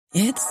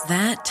It's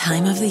that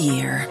time of the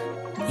year.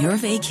 Your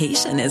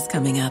vacation is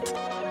coming up.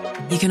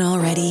 You can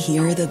already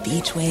hear the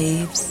beach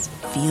waves,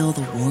 feel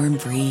the warm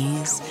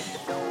breeze,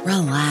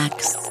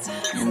 relax,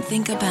 and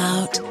think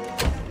about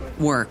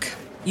work.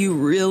 You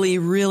really,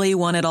 really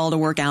want it all to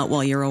work out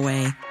while you're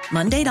away.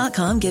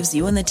 Monday.com gives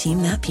you and the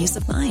team that peace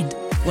of mind.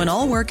 When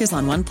all work is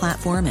on one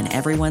platform and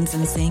everyone's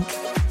in sync,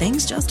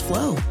 things just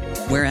flow.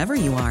 Wherever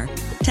you are,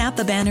 tap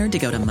the banner to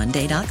go to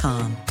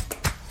Monday.com.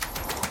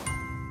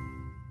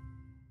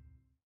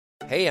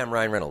 Hey, I'm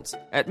Ryan Reynolds.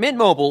 At Mint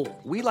Mobile,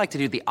 we like to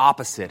do the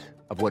opposite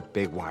of what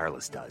Big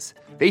Wireless does.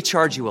 They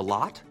charge you a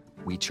lot,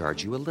 we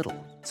charge you a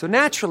little. So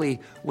naturally,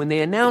 when they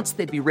announced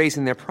they'd be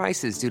raising their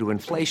prices due to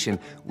inflation,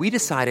 we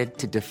decided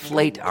to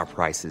deflate our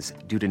prices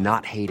due to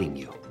not hating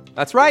you.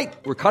 That's right.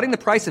 We're cutting the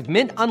price of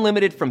Mint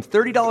Unlimited from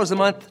 $30 a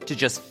month to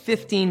just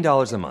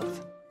 $15 a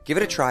month. Give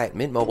it a try at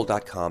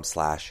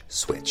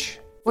mintmobile.com/switch.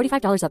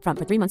 $45 up front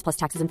for 3 months plus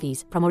taxes and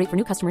fees. Promo rate for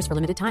new customers for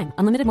limited time.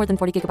 Unlimited more than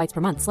 40 gigabytes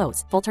per month.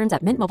 Slows full terms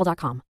at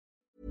mintmobile.com.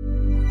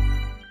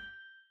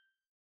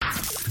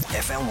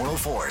 FM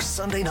 104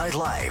 Sunday Night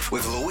Live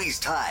with Louise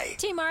Ty.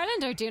 Team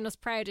Ireland are doing us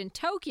proud in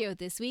Tokyo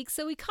this week,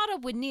 so we caught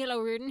up with Neil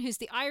O'Riordan, who's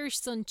the Irish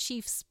Sun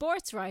chief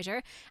sports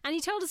writer, and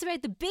he told us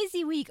about the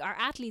busy week our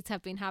athletes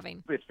have been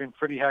having. It's been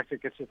pretty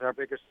hectic. It's our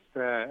biggest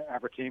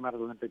ever team at the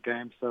Olympic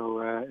Games,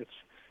 so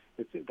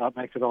that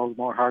makes it all the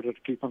more harder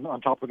to keep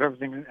on top of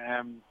everything.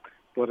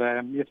 But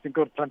it's been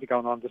good, plenty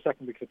going on. The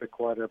second week's a bit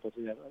quieter, but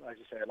yeah, as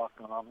you say, a lot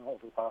going on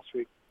over the past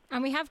week.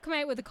 And we have come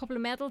out with a couple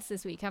of medals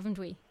this week, haven't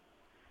we?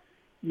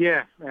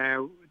 Yeah,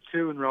 2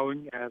 in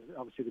rowing.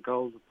 Obviously the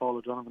gold with Paul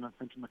O'Donovan and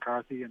Fintan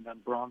McCarthy, and then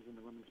bronze in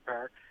the women's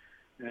pair.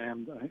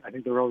 I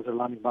think the rowers are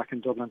landing back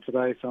in Dublin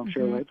today, so I'm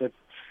sure they've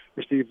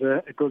received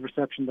a good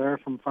reception there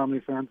from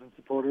family, friends and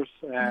supporters.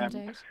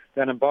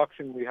 Then in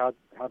boxing we had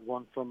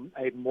one from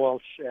Aidan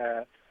Walsh.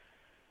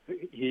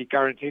 He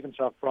guaranteed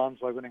himself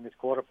bronze by winning his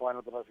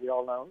quarter-final, but as we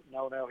all know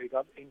now, he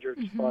got injured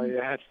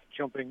by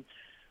jumping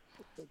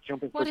for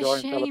joy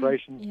and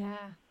celebration.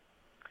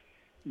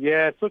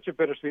 Yeah, it's such a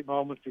bittersweet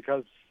moment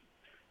because,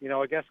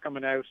 I guess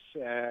coming out,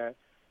 he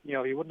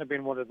wouldn't have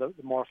been one of the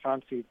more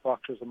fancied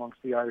boxers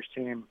amongst the Irish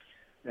team.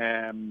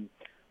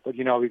 But,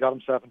 he got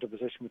himself into a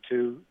position with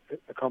 2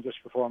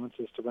 accomplished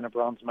performances to win a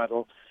bronze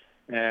medal.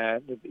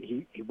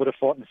 He would have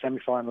fought in the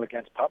semi-final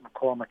against Pat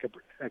McCormack,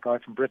 a guy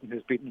from Britain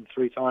who's beaten him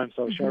 3 times,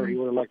 so sure he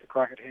would have liked to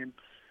crack at him.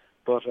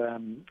 But,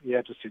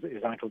 just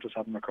his ankle just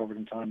hadn't recovered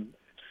in time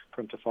for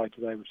him to fight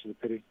today, which is a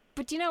pity.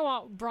 But you know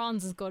what?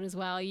 Bronze is good as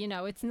well.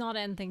 It's not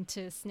anything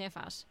to sniff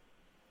at.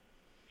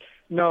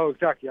 No,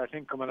 exactly. I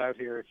think coming out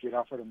here, if you'd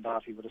offered him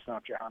that, he would have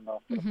snapped your hand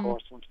off. But of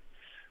course,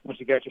 once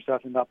you get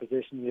yourself in that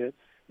position,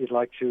 you'd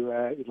like to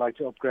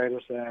upgrade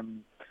it.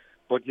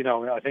 But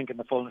I think in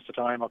the fullness of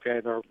time,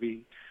 there'll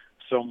be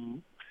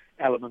some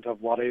element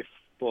of what if,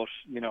 but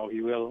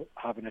he will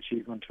have an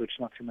achievement which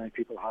not too many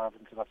people have,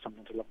 and so that's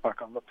something to look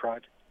back on with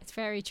pride. It's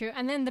very true.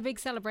 And then the big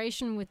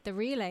celebration with the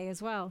relay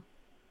as well.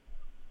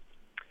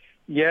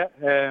 Yeah,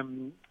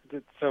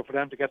 so for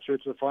them to get through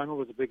to the final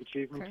was a big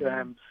achievement.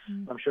 I'm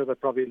sure they're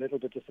probably a little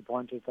bit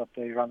disappointed that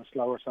they ran a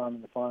slower time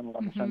in the final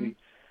than the semi.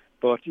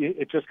 But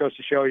it just goes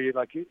to show you,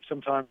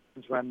 sometimes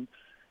when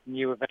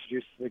new events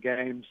introduced to the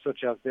game,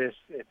 such as this,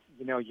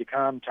 you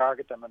can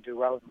target them and do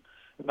well.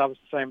 And that was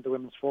the same with the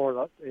women's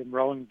 4 in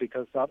rowing,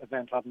 because that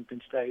event hadn't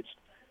been staged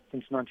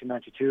since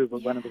 1992.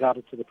 But when it was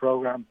added to the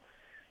programme,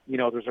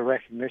 there's a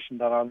recognition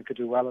that Ireland could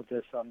do well at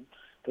this, and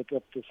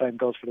the same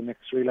goes for the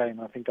mixed relay, and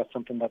I think that's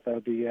something that they'll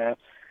be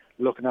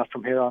looking at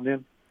from here on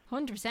in.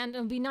 100%.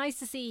 It'll be nice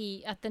to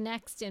see at the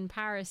next in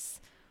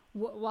Paris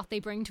what they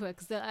bring to it,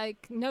 because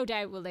no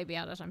doubt will they be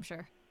at it, I'm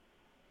sure.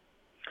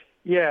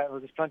 Yeah, well,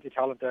 there's plenty of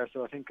talent there,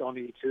 so I think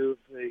only 2 of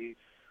the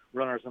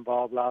runners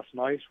involved last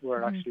night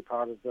were actually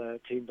part of the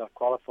team that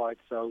qualified,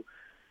 so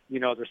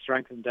there's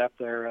strength and depth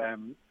there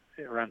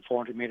around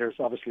 400 metres.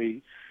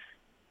 Obviously,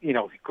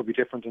 it could be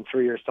different in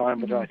 3 years' time,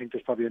 but I think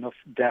there's probably enough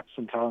depth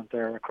and talent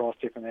there across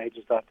different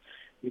ages that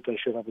they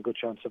should have a good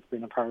chance of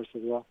being in Paris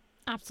as well.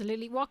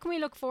 Absolutely. What can we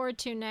look forward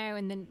to now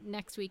in the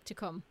next week to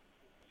come?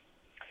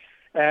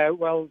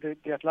 Well, the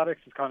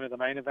athletics is kind of the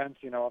main event.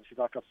 Obviously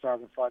that got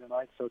started on Friday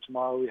night, so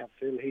tomorrow we have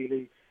Phil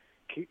Healy,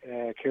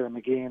 Kieran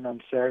McGeehan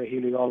and Sarah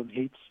Healy all in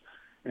heats.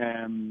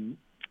 And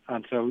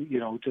so,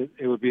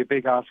 it would be a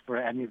big ask for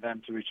any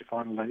event to reach a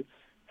final.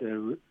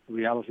 The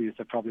reality is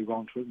they probably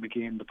won't, with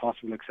McGeehan the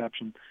possible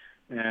exception.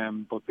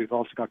 But we've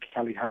also got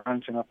Kelly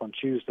Harrington up on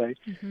Tuesday.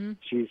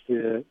 She's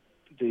the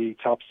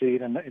top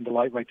seed in the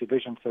lightweight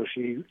division, so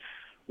she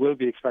will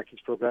be expected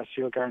to progress.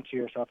 She'll guarantee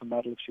herself a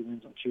medal if she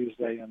wins on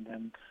Tuesday, and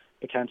then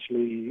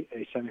potentially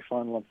a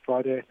semi-final on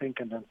Friday, I think,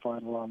 and then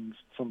final on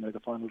Sunday, the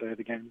final day of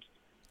the games.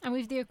 And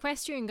we've the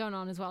equestrian going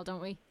on as well,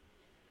 don't we?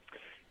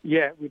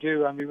 Yeah, we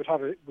do, and we would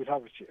have a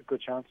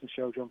good chance in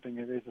show jumping.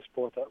 It is a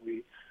sport that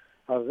we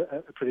have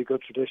a pretty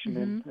good tradition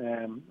in.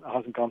 It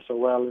hasn't gone so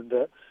well in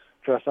the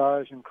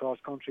dressage and cross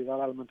country, that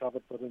element of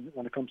it, but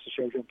when it comes to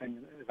show jumping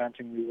and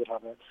eventing, we would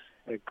have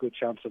a good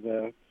chance of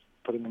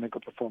putting in a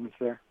good performance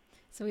there.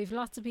 So we've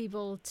lots of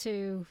people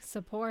to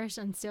support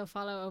and still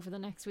follow over the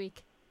next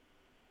week.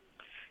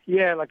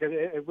 Yeah, like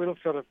it will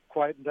sort of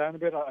quieten down a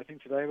bit. I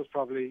think today was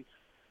probably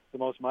the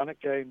most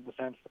manic game in the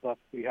sense that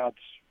we had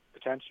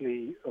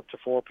potentially up to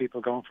 4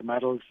 people going for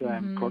medals.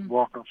 Kurt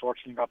Walker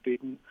unfortunately got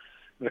beaten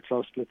with a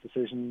close split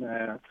decision.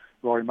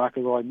 Rory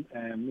McIlroy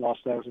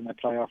lost out in the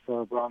playoff for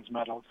a bronze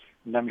medal.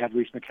 And then we had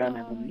Rhys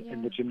McKenna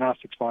in the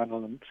gymnastics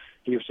final, and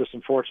he was just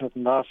unfortunate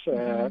in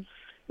that.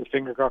 His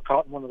finger got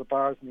caught in one of the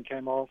bars and he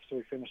came off, so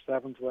he finished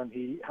 7th when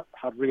he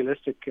had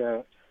realistic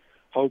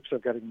hopes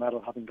of getting a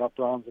medal, having got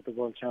bronze at the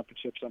World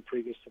Championships and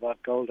previous to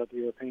that gold at the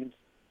Europeans.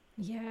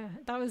 Yeah,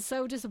 that was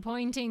so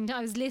disappointing.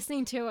 I was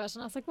listening to it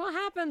and I was like, what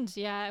happened?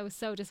 Yeah, it was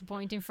so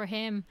disappointing for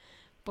him,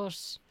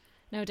 but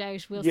no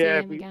doubt we'll see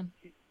him again.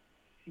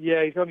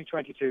 Yeah, he's only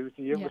 22, he's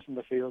the youngest in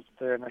the field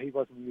there. Now, he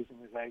wasn't using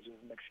his age as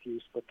an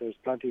excuse, but there's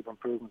plenty of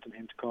improvement in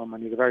him to come,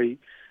 and he's a very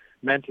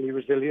mentally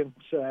resilient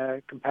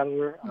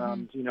competitor,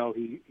 and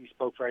he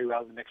spoke very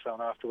well in the mix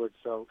zone afterwards,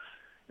 so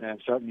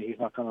certainly he's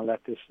not going to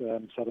let this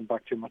set him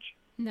back too much.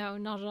 No,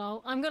 not at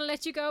all. I'm going to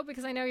let you go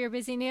because I know you're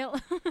busy, Neil.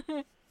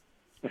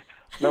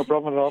 No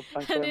problem at all.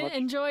 Thanks very much.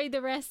 Enjoy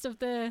the rest of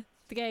the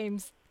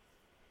games.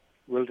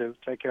 Will do.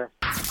 Take care.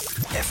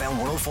 FM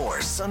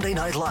 104 Sunday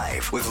Night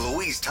Live with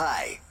Louise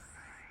Ty.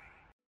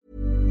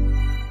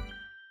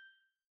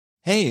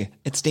 Hey,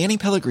 it's Danny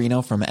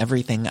Pellegrino from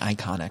Everything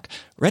Iconic.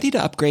 Ready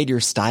to upgrade your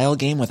style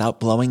game without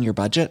blowing your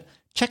budget?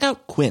 Check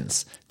out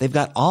Quince. They've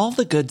got all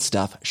the good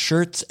stuff,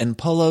 shirts and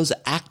polos,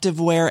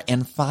 activewear,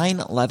 and fine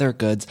leather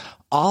goods,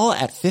 all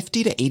at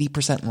 50 to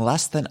 80%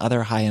 less than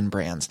other high-end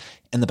brands.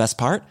 And the best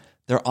part?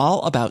 They're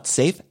all about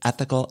safe,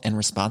 ethical, and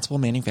responsible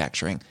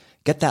manufacturing.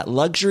 Get that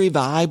luxury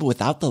vibe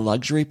without the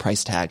luxury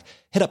price tag.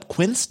 Hit up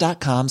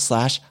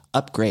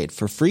quince.com/upgrade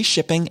for free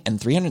shipping and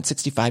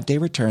 365-day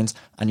returns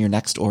on your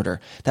next order.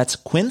 That's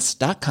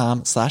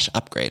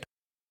quince.com/upgrade.